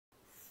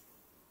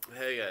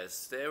Hey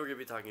guys, today we're going to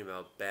be talking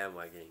about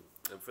bandwagoning.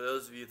 And for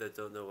those of you that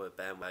don't know what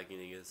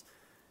bandwagoning is,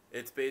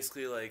 it's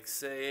basically like,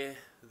 say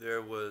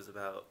there was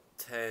about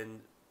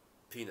 10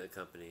 peanut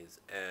companies,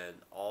 and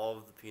all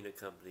of the peanut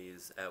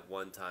companies at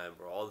one time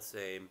were all the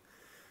same.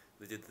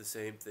 They did the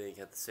same thing,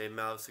 had the same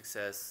amount of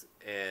success,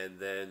 and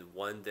then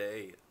one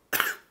day,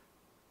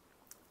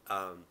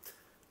 um,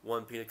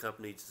 one peanut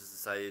company just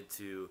decided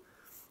to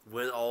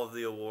win all of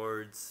the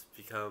awards,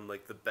 become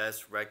like the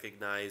best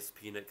recognized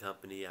peanut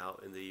company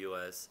out in the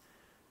U.S.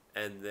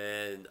 And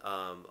then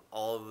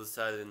all of a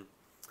sudden,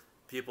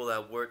 people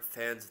that weren't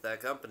fans of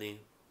that company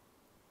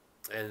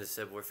and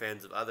instead were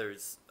fans of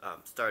others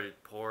started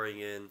pouring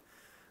in,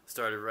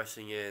 started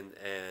rushing in,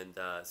 and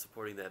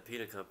supporting that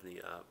peanut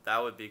company.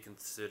 That would be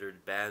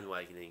considered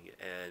bandwagoning.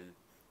 And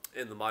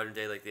in the modern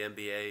day, like the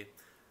NBA,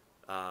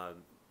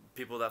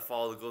 people that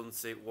follow the Golden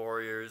State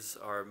Warriors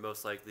are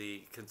most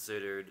likely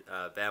considered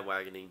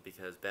bandwagoning,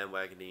 because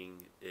bandwagoning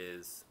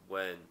is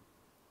when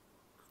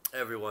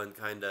everyone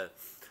kind of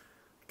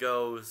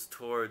goes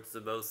towards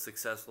the most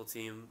successful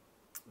team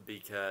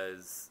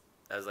because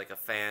as like a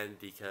fan,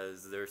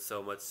 because there's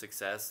so much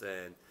success.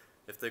 And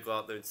if they go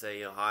out there and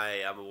say,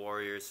 hi, I'm a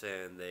Warriors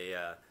fan,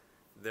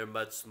 they're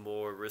much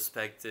more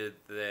respected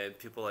than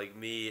people like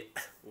me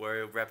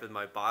were repping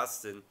my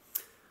Boston.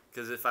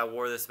 Because if I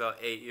wore this about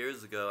 8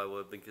 years ago, I would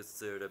have been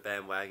considered a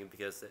bandwagon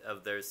because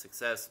of their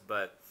success.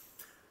 But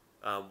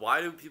why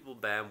do people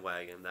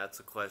bandwagon? That's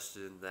a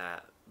question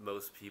that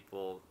most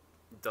people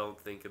don't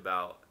think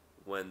about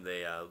when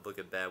they look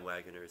at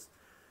bandwagoners.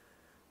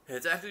 And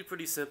it's actually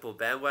pretty simple.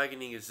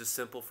 Bandwagoning is just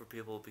simple for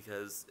people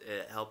because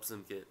it helps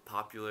them get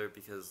popular,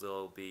 because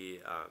they'll be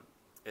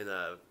in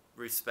a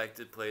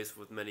respected place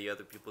with many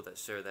other people that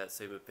share that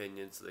same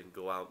opinion, so they can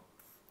go out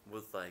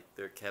with like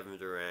their Kevin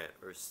Durant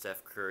or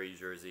Steph Curry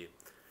jersey,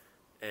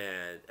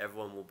 and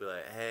everyone will be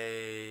like,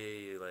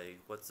 hey, like,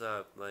 what's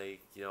up? Like,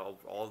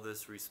 all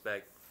this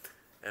respect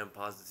and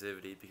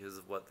positivity because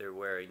of what they're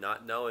wearing,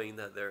 not knowing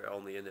that they're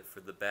only in it for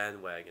the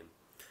bandwagon.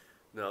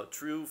 Now,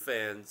 true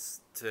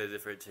fans to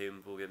different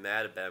teams will get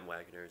mad at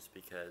bandwagoners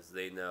because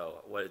they know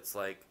what it's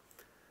like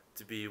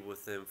to be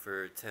with them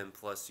for 10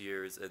 plus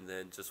years and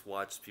then just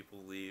watch people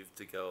leave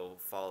to go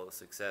follow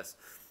success.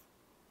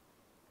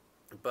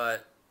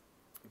 But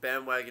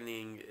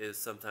bandwagoning is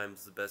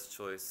sometimes the best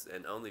choice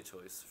and only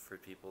choice for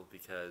people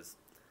because,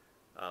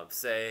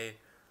 say,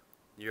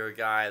 you're a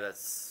guy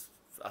that's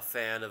a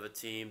fan of a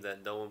team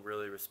that no one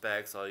really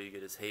respects, all you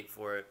get is hate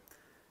for it,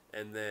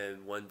 and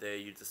then one day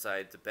you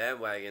decide to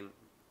bandwagon,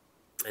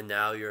 and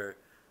now you're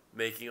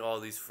making all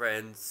these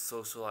friends,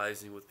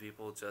 socializing with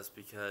people just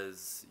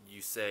because you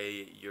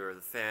say you're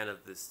a fan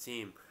of this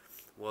team.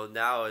 Well,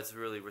 now it's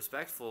really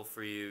respectful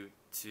for you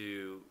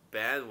to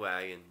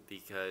bandwagon,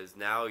 because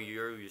now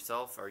you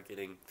yourself are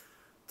getting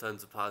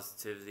tons of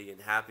positivity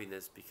and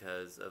happiness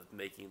because of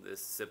making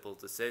this simple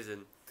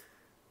decision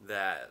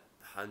that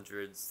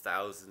hundreds,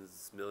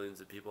 thousands,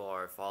 millions of people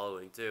are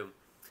following too.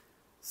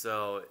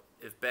 So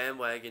if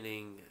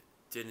bandwagoning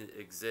didn't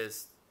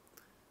exist,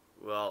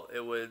 well,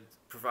 it would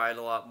provide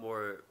a lot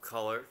more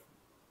color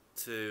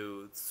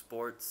to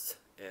sports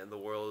and the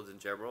world in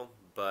general,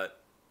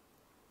 but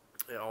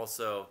it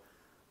also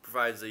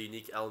provides a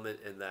unique element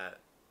in that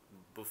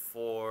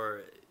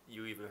before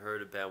you even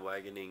heard of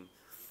bandwagoning,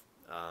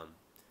 um,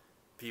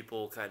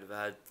 people kind of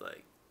had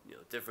like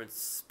different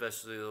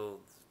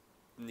special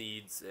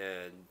needs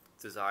and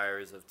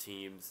desires of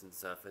teams and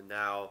stuff, and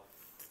now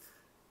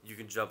you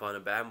can jump on a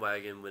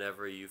bandwagon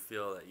whenever you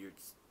feel that you're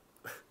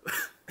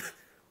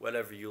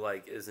whatever you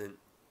like isn't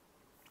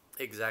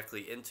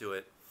exactly into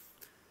it,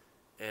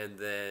 and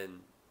then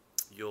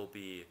you'll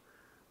be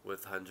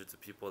with hundreds of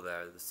people that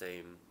are the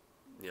same,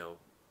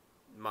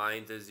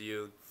 mind as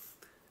you,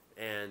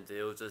 and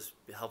it'll just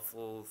be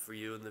helpful for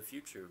you in the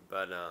future.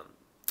 But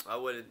I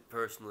wouldn't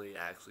personally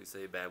actually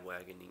say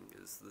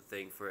bandwagoning is the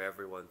thing for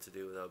everyone to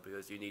do, though,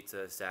 because you need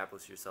to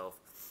establish yourself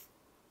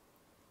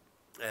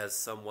as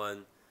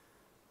someone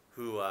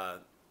who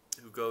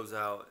goes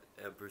out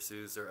and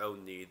pursues their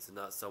own needs, and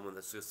not someone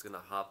that's just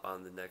gonna hop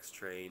on the next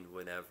train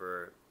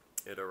whenever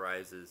it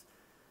arises.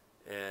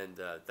 And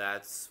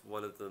that's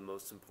one of the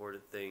most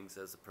important things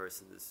as a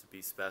person, is to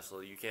be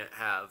special. You can't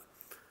have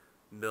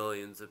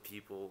millions of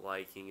people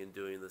liking and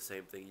doing the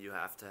same thing. You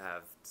have to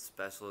have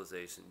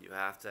specialization. You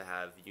have to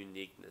have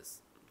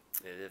uniqueness.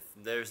 And if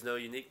there's no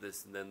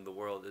uniqueness, then the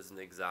world isn't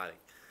exotic.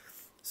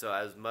 So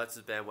as much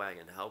as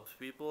bandwagon helps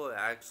people, it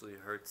actually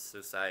hurts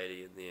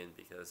society in the end,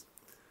 because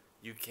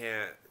you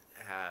can't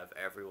have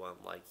everyone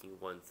liking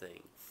one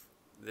thing.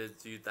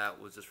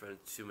 That will just run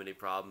into too many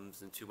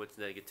problems, and too much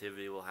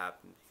negativity will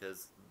happen,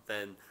 because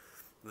then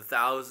the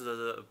thousands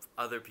of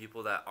other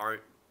people that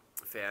aren't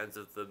fans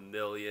of the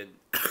million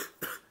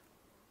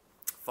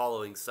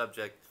following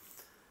subject,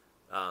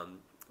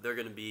 they're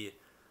going to be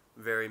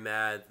very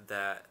mad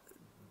that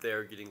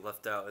they're getting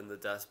left out in the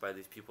dust by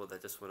these people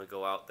that just want to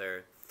go out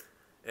there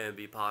and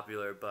be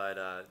popular.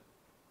 But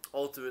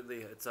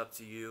ultimately, it's up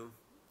to you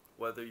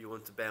whether you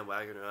want to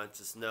bandwagon or not.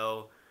 Just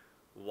know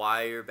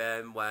why you're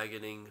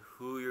bandwagoning,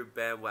 who you're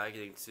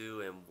bandwagoning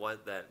to, and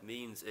what that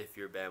means if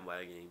you're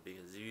bandwagoning.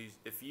 Because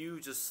if you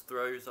just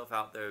throw yourself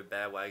out there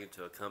bandwagon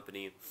to a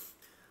company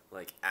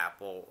like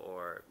Apple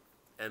or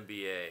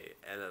NBA,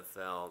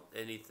 NFL,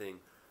 anything,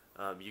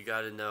 you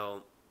got to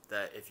know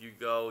that if you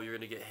go, you're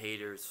gonna get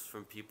haters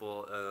from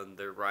people on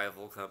their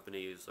rival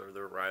companies or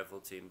their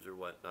rival teams or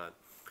whatnot,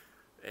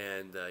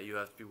 and you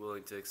have to be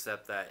willing to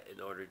accept that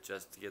in order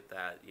just to get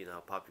that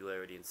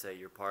popularity and say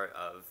you're part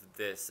of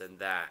this and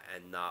that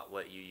and not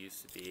what you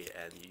used to be,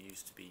 and you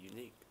used to be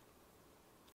unique.